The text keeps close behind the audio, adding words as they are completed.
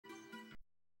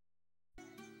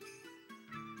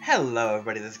Hello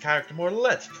everybody, this is Character More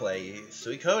Let's Play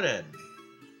Suikoden.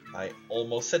 I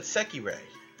almost said Sekirei.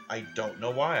 I don't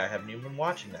know why, I haven't even been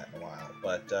watching that in a while,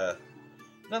 but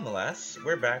nonetheless,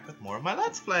 we're back with more of my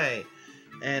Let's Play.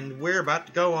 And we're about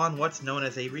to go on what's known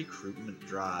as a recruitment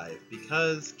drive,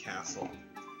 because Castle.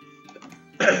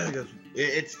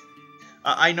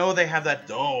 I know they have that,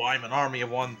 oh, I'm an army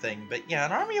of one thing, but yeah,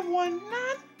 an army of one,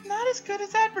 not as good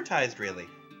as advertised, really.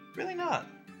 Really not.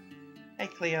 Hey,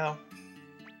 Cleo.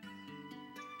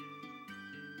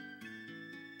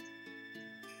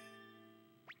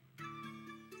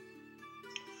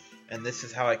 And this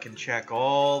is how I can check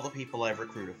all the people I've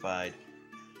recruitified.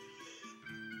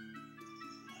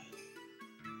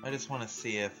 I just want to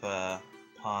see if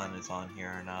Pawn is on here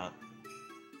or not.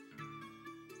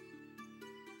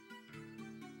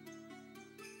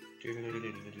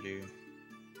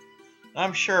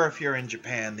 I'm sure if you're in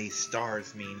Japan, these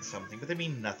stars mean something, but they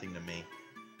mean nothing to me.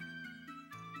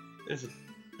 There's a...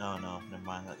 Oh no, never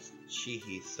mind, that's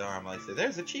Chihi star. I'm like,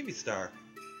 there's a Chibi star.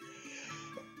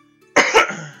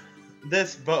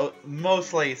 This boat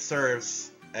mostly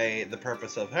serves the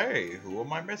purpose of, hey, who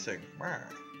am I missing? Well,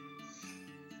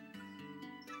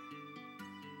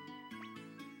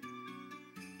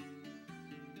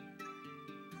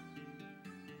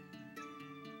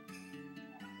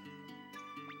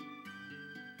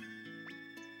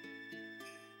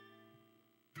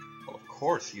 of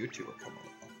course you two are coming along.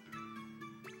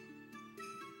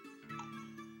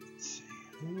 Let's see,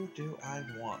 who do I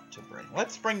want to bring?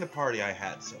 Let's bring the party I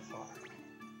had so far.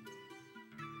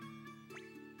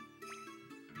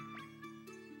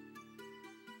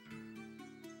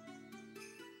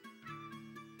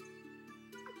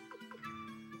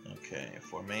 Okay,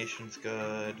 formation's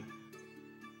good.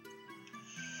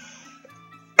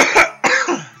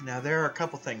 Now there are a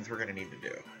couple things we're going to need to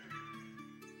do.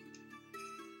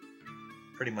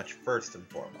 Pretty much first and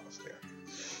foremost here.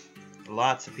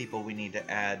 Lots of people we need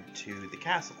to add to the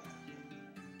castle.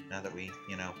 Now that we,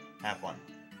 have one.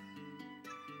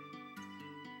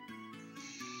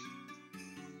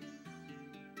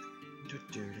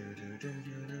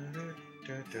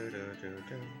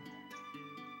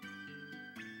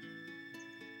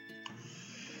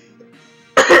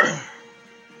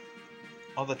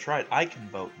 Oh, that's right, I can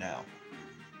vote now.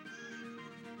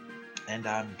 And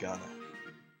I'm gonna.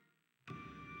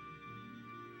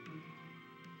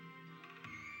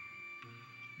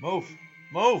 Move!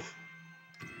 Move!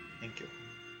 Thank you.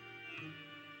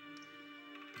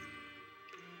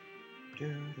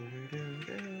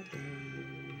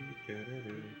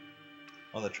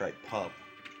 Oh, that's right, pub.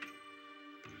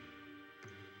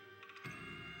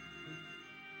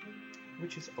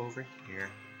 Which is over here.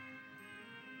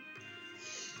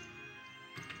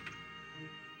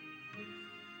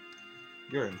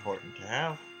 You're important to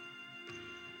have.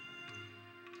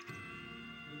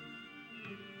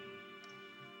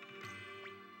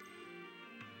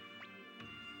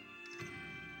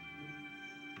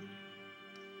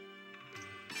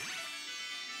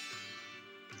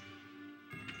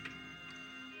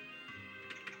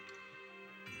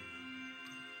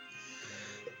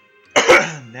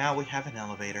 Now we have an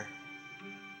elevator.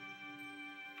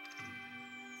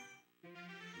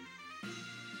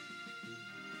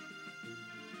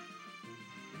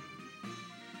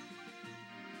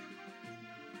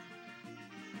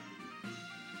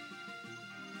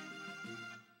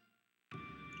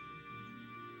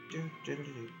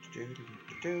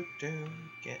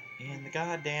 Get in the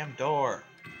goddamn door.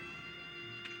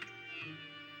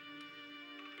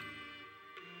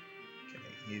 Okay,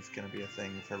 he's gonna be a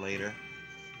thing for later.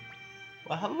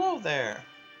 Well, hello there.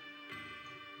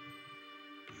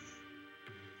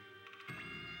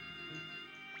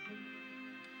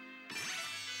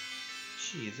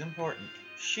 She is important.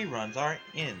 She runs our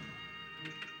inn,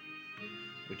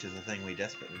 which is a thing we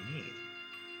desperately need.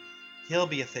 He'll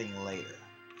be a thing later.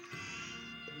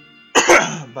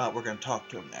 But we're going to talk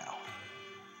to him now.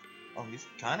 Oh, he's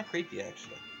kind of creepy,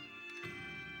 actually.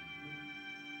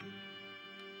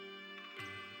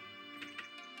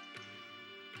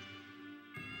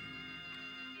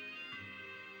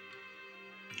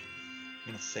 I'm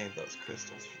going to save those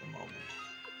crystals for the moment.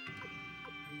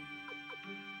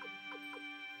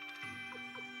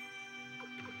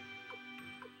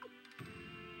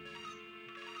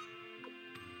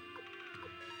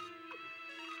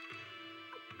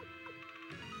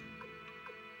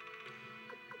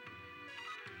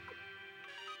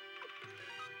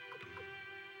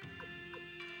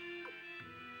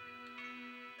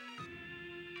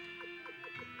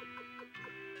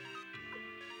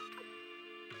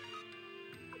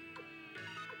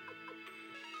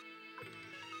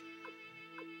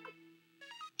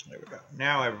 There we go.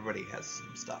 Now everybody has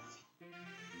some stuff.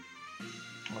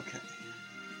 Okay.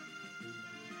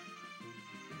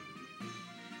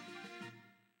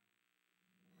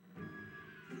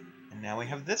 And now we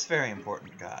have this very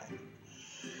important guy.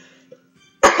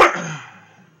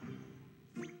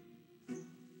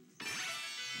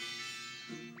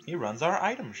 He runs our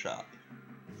item shop.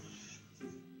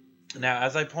 Now,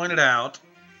 as I pointed out,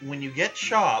 when you get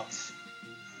shops,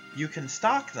 you can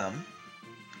stock them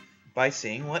by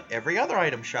seeing what every other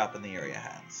item shop in the area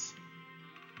has.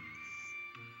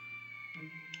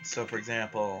 So, for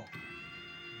example,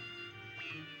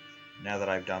 now that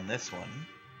I've done this one,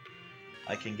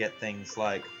 I can get things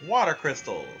like water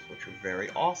crystals, which are very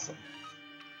awesome.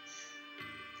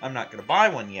 I'm not going to buy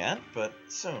one yet, but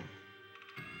soon.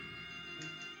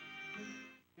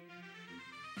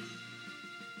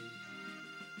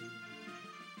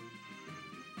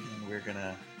 And we're going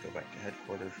to go back to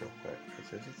headquarters real quick,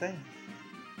 because there's a thing.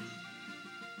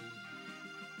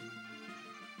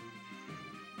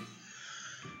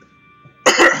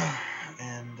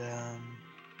 And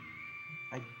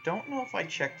I don't know if I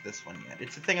checked this one yet.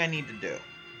 It's a thing I need to do.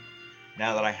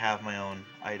 Now that I have my own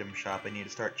item shop, I need to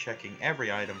start checking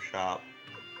every item shop.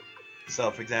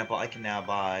 So, for example, I can now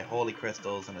buy holy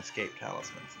crystals and escape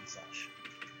talismans and such.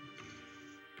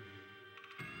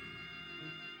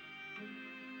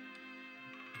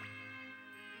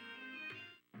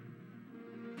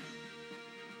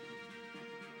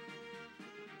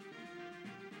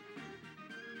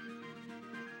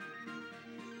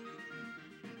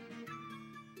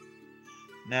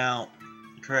 Now,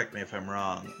 correct me if I'm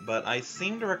wrong, but I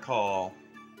seem to recall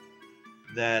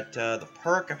that the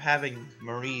perk of having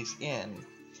Marie's Inn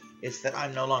is that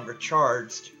I'm no longer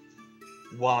charged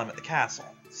while I'm at the castle.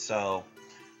 So,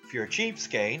 if you're a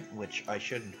cheapskate, which I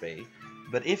shouldn't be,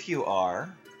 but if you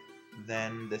are,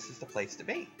 then this is the place to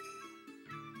be.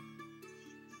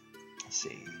 Let's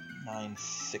see,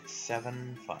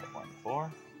 967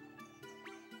 514.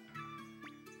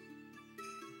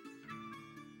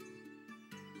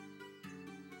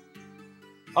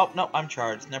 Oh, no, I'm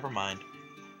charged. Never mind.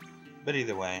 But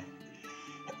either way,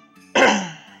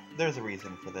 there's a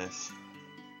reason for this.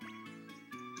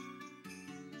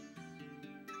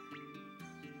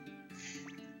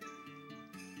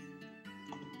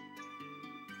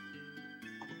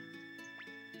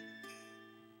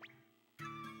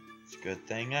 It's a good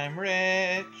thing I'm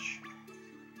rich.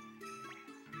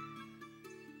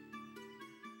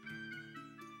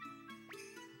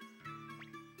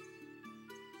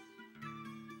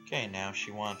 Okay, now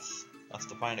she wants us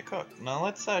to find a cook. Now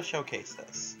let's showcase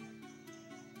this.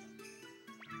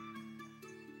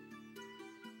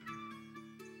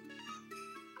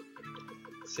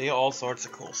 See, all sorts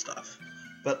of cool stuff.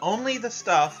 But only the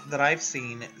stuff that I've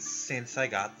seen since I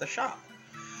got the shop.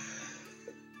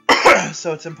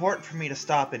 So it's important for me to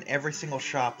stop in every single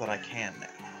shop that I can now.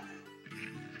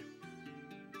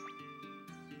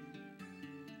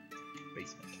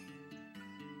 Basement.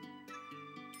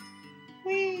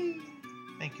 Whee!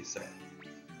 Thank you, sir.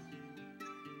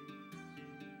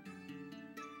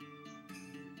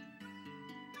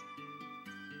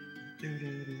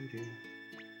 Do-do-do-do.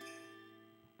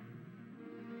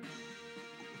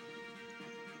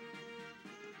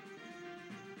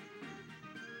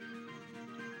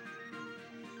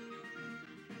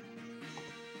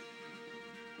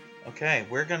 Okay,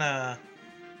 we're gonna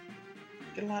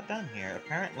get a lot done here.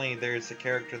 Apparently there's a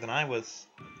character that I was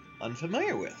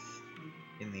unfamiliar with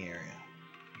in the area.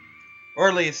 Or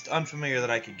at least unfamiliar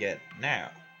that I could get now.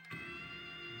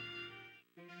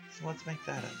 So let's make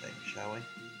that a thing, shall we?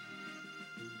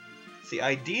 See,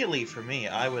 ideally for me,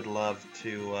 I would love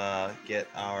to get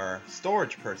our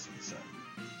storage person soon.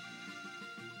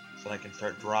 So I can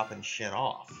start dropping shit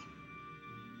off.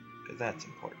 Because that's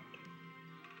important.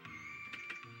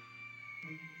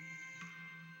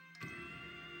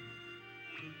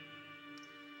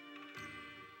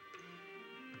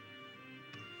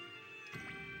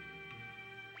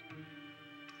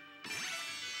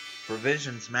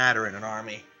 Provisions matter in an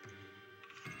army.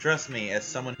 Trust me, as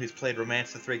someone who's played Romance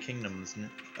of the Three Kingdoms,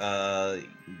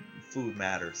 food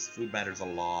matters. Food matters a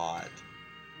lot.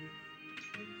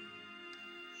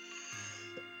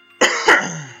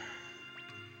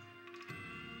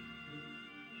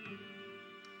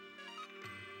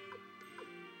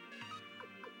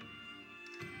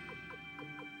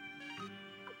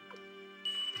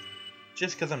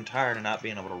 Just because I'm tired of not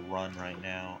being able to run right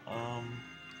now.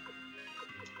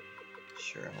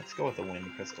 Sure, let's go with the wind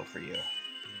crystal for you.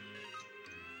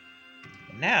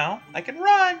 And now, I can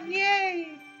run! Yay!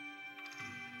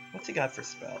 What's he got for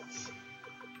spells?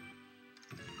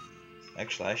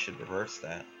 Actually, I should reverse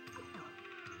that.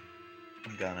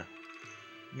 I'm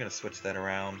gonna switch that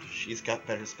around. She's got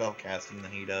better spell casting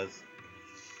than he does.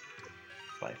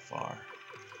 By far.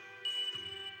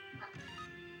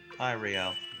 Hi,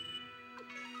 Rio.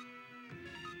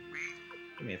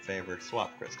 Do me a favor,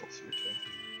 swap crystals, you two.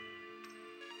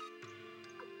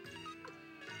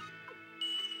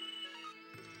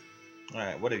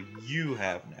 Alright, what do you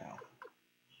have now?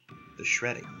 The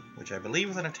Shredding, which I believe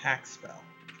is an attack spell.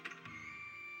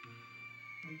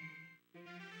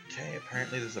 Okay,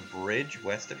 apparently there's a bridge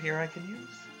west of here I can use.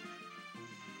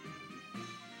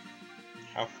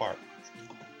 How far?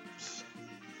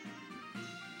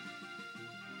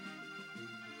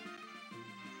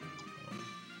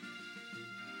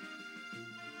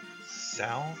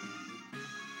 South.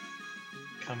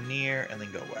 Come near and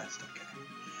then go west. Okay.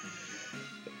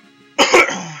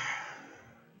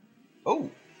 Oh,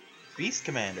 Beast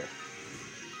Commander.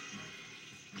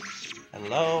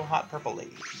 Hello, hot purple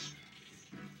lady.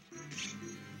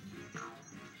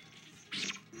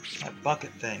 That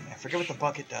bucket thing. I forget what the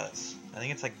bucket does. I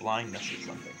think it's like blindness or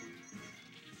something.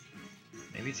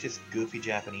 Maybe it's just goofy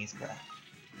Japanese crap.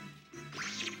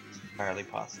 It's entirely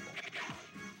possible.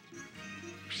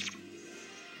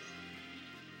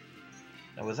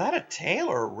 Now, was that a tail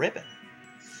or a ribbon?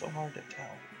 It's so hard to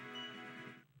tell.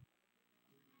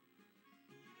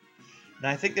 Now,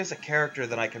 I think there's a character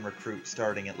that I can recruit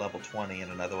starting at level 20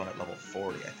 and another one at level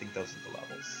 40. I think those are the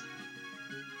levels.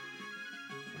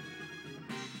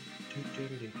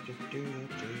 Where's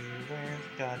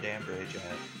the goddamn bridge at?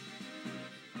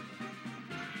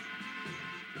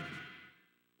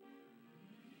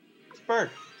 It's a bird.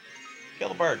 Kill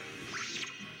the bird.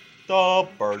 The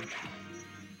bird.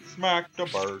 Smack the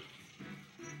bird.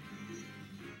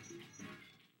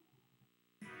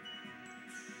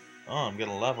 Oh, I'm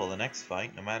gonna level the next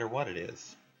fight, no matter what it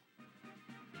is.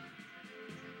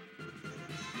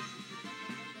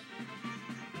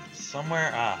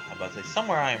 Somewhere, I'm about to say,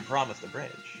 somewhere I am promised a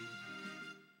bridge.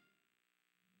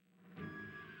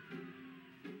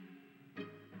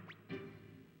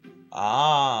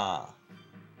 Ah.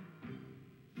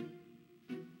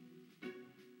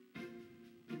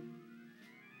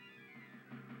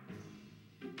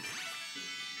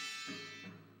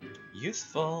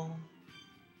 Useful.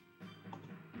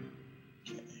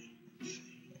 Okay, let's see.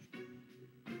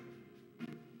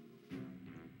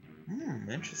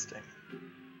 Interesting.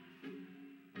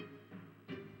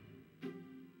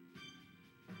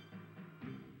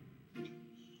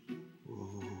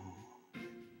 Ooh.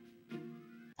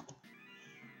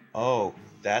 Oh,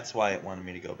 that's why it wanted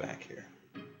me to go back here.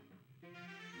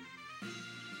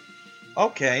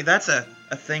 Okay, that's a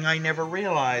thing I never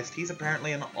realized. He's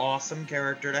apparently an awesome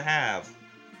character to have.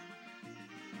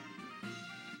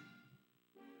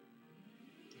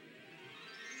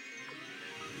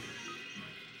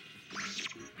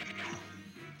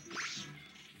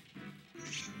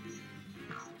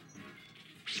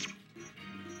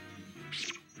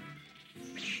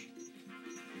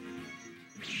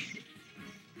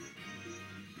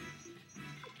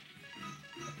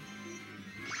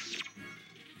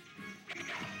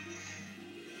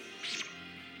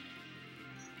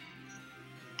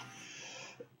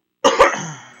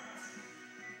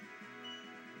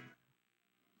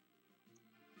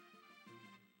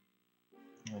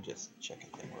 Let me just check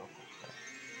a thing real quick.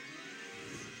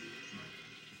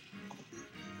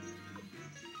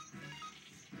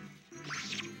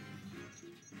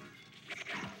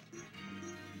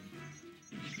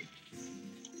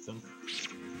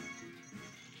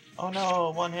 Oh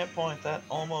no, 1 hit point. That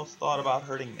almost thought about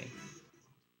hurting me.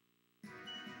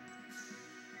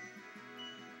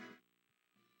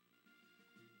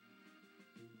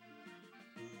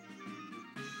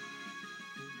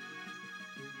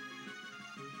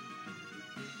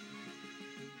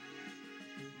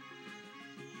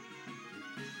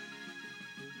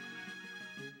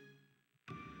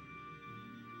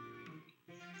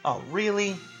 Oh,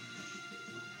 really?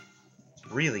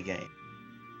 Really, game?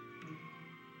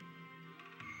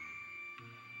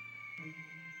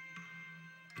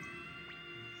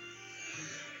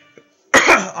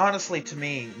 Honestly, to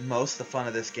me, most of the fun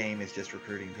of this game is just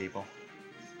recruiting people.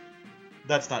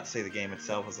 That's not to say the game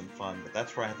itself isn't fun, but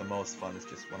that's where I have the most fun, is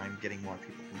just when I'm getting more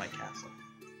people from my castle.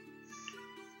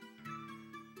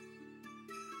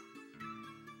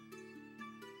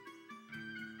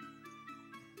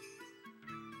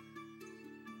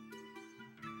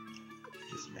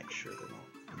 Just make sure they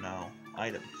don't. No.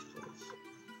 Items, please.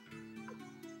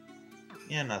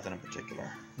 Yeah, nothing in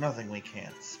particular. Nothing we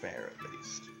can't spare, at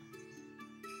least.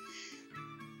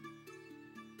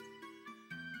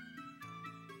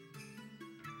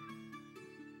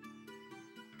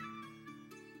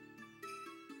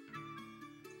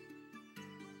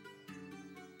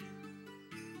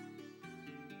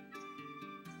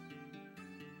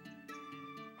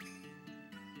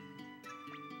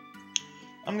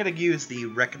 I'm gonna use the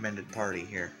recommended party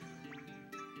here.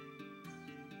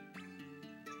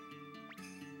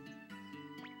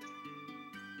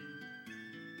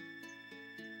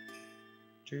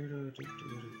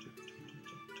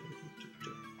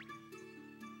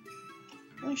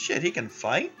 Holy shit, he can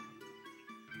fight?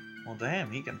 Well,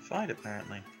 damn, he can fight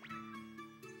apparently.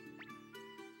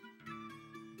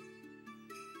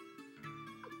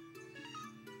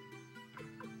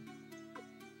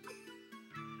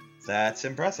 That's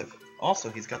impressive. Also,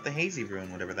 he's got the hazy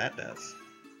rune, whatever that does.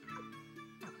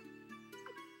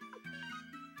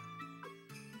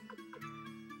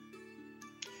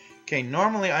 Okay,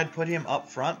 normally I'd put him up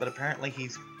front, but apparently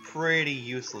he's pretty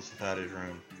useless without his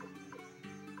rune.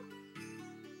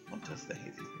 What does the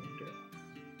hazy rune do?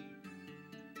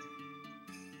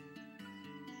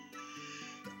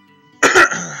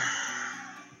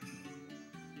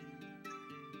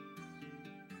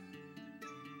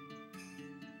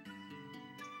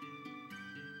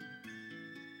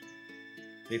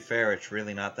 To be fair, it's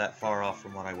really not that far off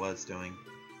from what I was doing.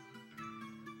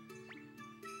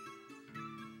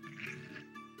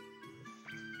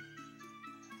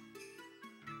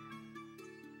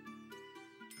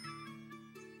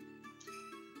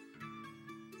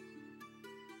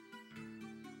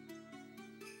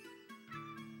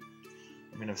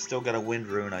 I mean, I've still got a wind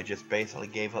rune, I just basically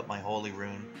gave up my holy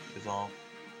rune, is all.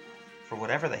 For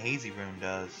whatever the hazy rune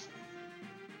does.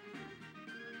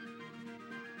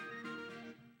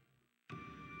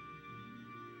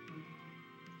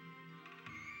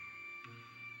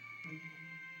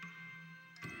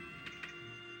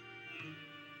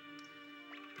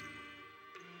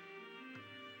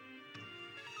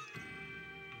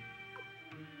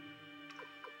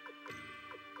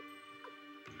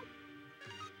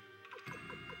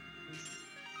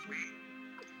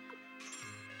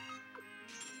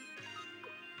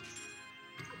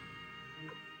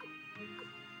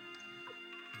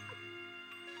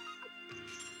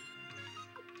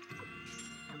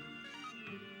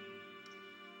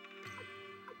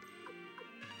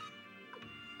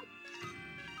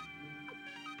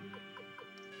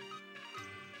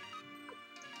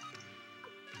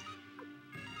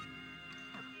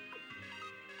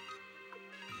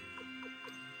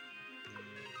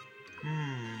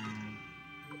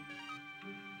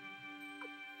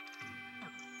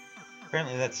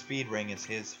 Apparently that speed ring is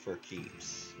his for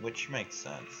keeps, which makes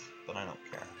sense, but I don't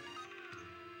care.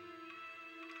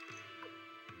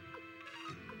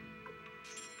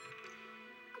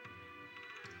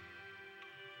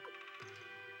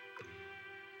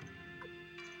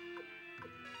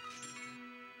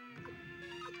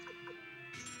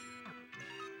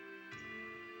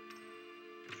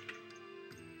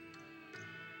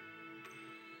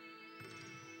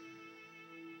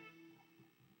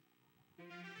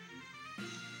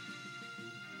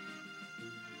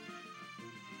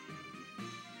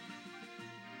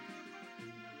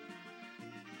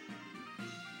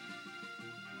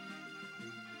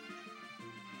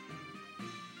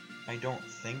 I don't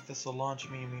think this will launch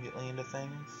me immediately into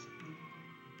things.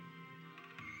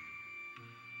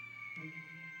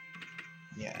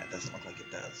 Yeah, it doesn't look like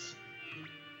it does.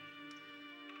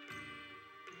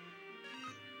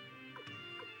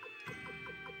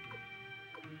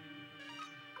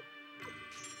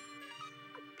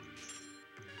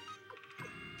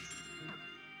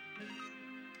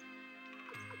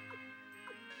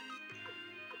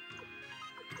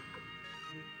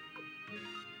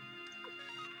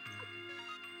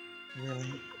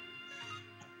 Really?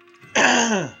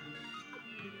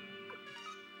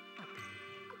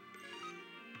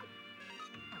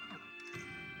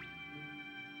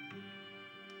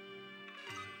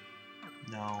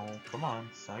 No, come on,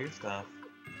 sell your stuff.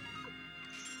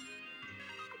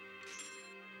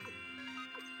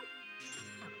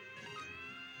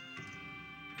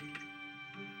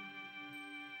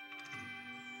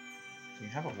 Do you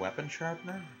have a weapon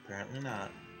sharpener? Apparently not.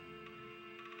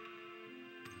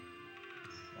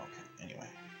 Okay, anyway.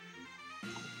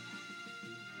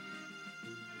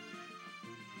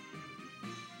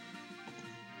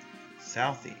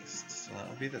 Southeast, so that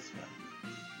would be this way.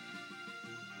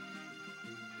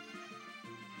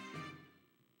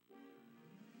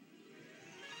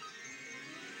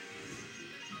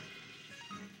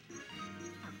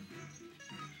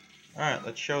 Alright,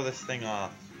 let's show this thing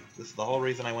off. This is the whole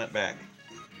reason I went back.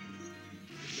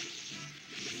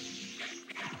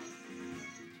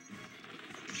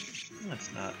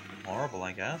 That's not horrible,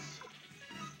 I guess.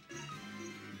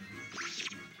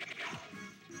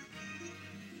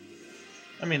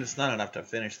 I mean, it's not enough to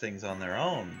finish things on their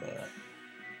own, but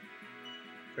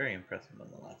very impressive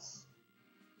nonetheless.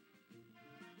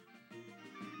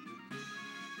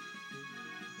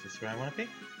 where I want to be?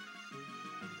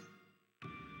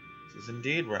 This is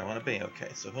indeed where I want to be. Okay,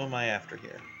 so who am I after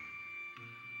here?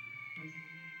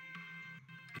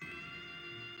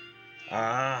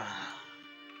 Ah.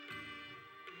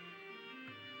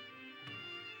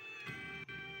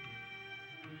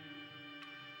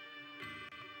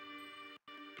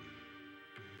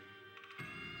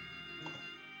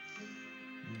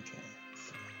 Okay.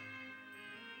 So.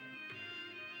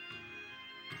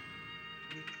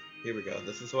 Here we go.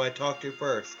 This is who I talk to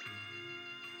first.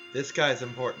 This guy's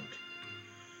important.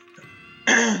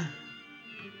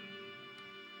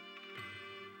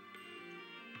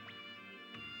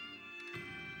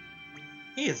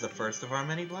 He is the first of our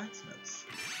many blacksmiths.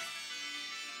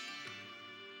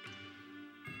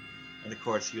 And of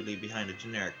course, you leave behind a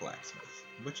generic blacksmith,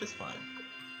 which is fine.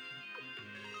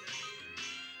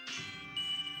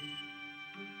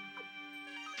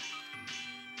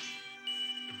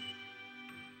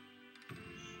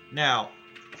 Now,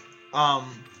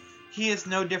 he is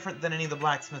no different than any of the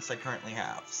blacksmiths I currently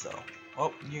have, so...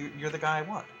 Oh, you're the guy I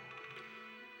want.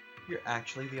 You're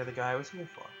actually the other guy I was here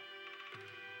for.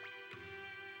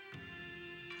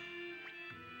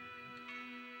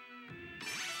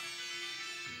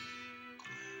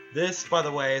 This, by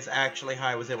the way, is actually how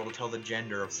I was able to tell the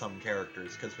gender of some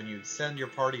characters, because when you send your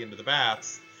party into the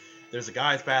baths, there's a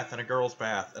guy's bath and a girl's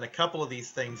bath, and a couple of these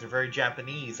things are very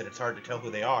Japanese, and it's hard to tell who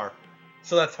they are.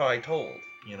 So that's how I told.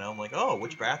 You know, I'm like, oh,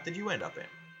 which bath did you end up in?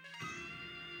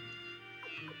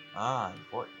 Ah,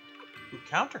 important. Ooh,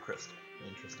 counter crystal.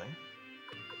 Interesting.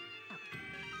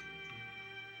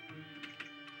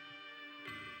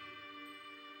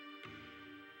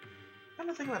 I'm trying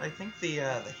to think about it. I think the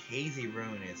hazy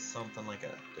rune is something like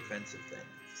a defensive thing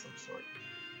of some sort.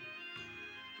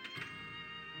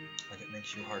 Like it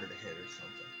makes you harder to hit or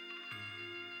something.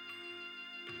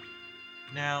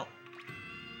 Now,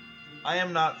 I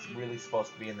am not really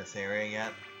supposed to be in this area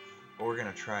yet, but we're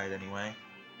gonna try it anyway.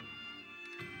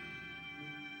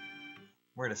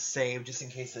 We're gonna save just in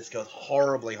case this goes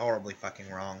horribly, horribly fucking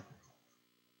wrong.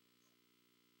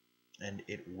 And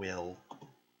it will.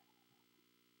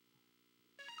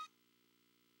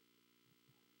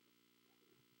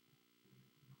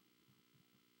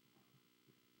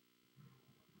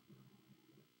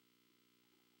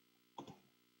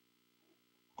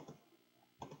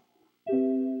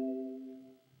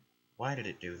 Why did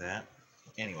it do that?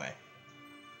 Anyway.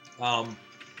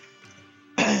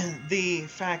 The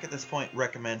FAQ at this point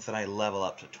recommends that I level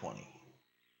up to 20.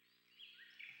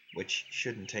 Which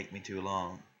shouldn't take me too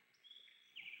long.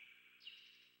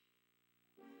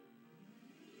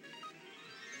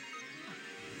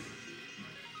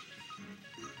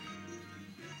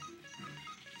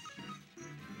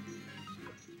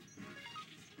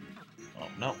 Oh,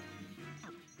 no.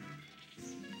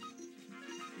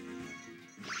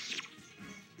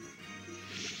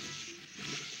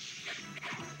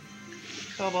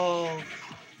 Cobalt.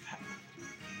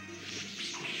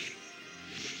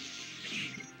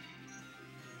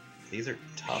 These are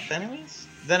tough enemies?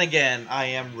 Then again, I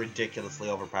am ridiculously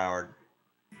overpowered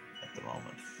at the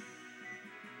moment.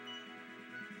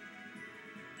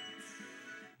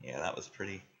 Yeah, that was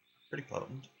pretty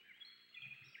potent.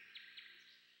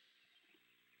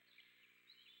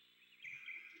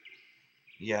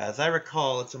 Yeah, as I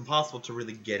recall, it's impossible to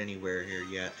really get anywhere here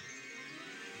yet.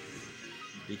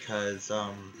 Because,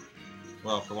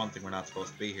 well, for one thing, we're not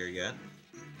supposed to be here yet.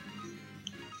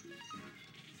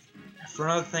 For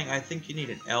another thing, I think you need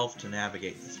an elf to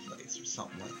navigate this place, or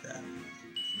something like that.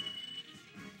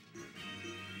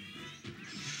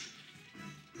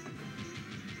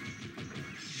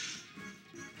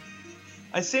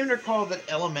 I seem to recall that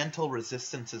elemental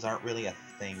resistances aren't really a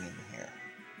thing in here.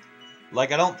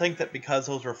 Like, I don't think that because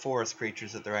those were forest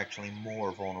creatures that they're actually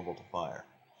more vulnerable to fire.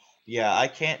 Yeah, I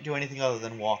can't do anything other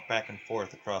than walk back and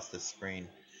forth across this screen.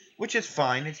 Which is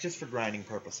fine, it's just for grinding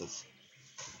purposes.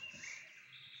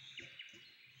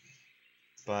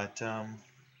 But,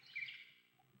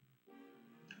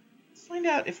 let's find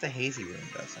out if the hazy rune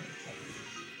does anything.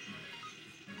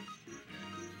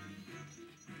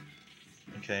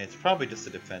 Okay, it's probably just a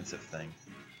defensive thing.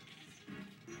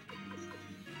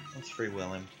 Let's free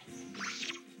will him.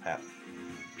 Pap.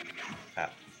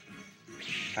 Pap.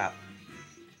 Pap.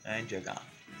 And you're gone.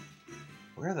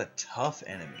 Where are the tough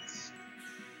enemies?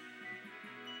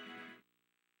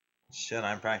 Shit,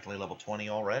 I'm practically level 20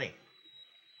 already.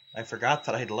 I forgot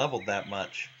that I'd leveled that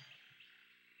much.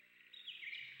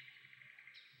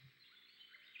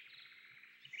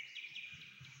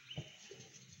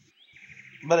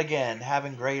 But again,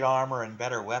 having great armor and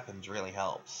better weapons really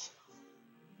helps.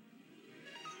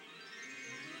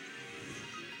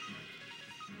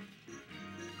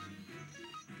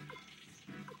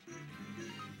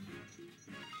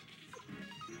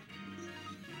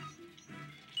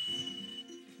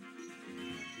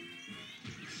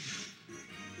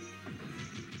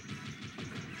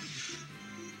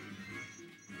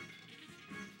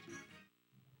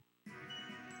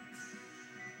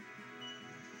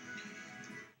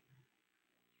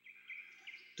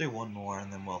 do one more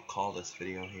and then we'll call this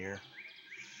video here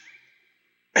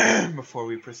before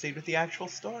we proceed with the actual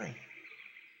story.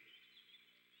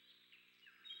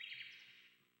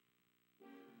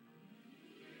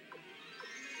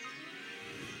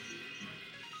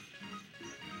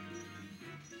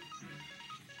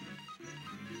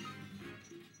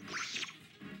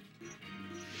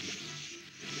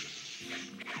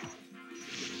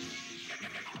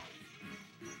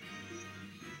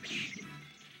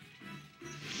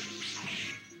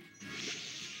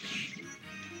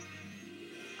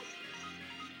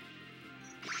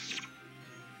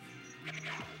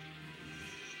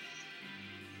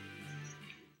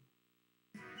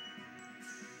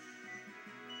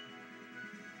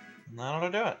 And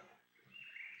that'll do it.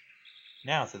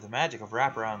 Now, through the magic of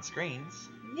wraparound screens,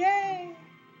 yay!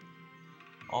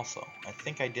 Also, I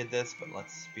think I did this, but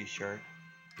let's be sure.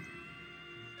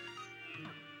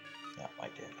 Yeah, I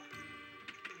did.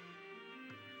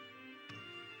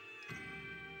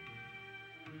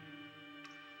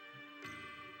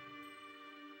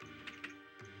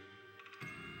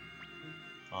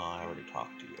 Oh, I already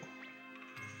talked to you.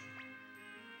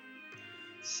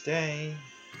 Stay.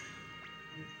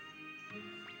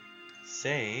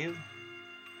 Save.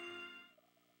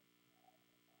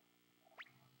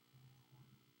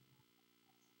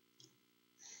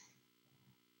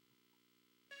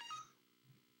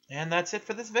 And that's it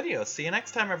for this video. See you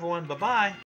next time, everyone. Bye-bye.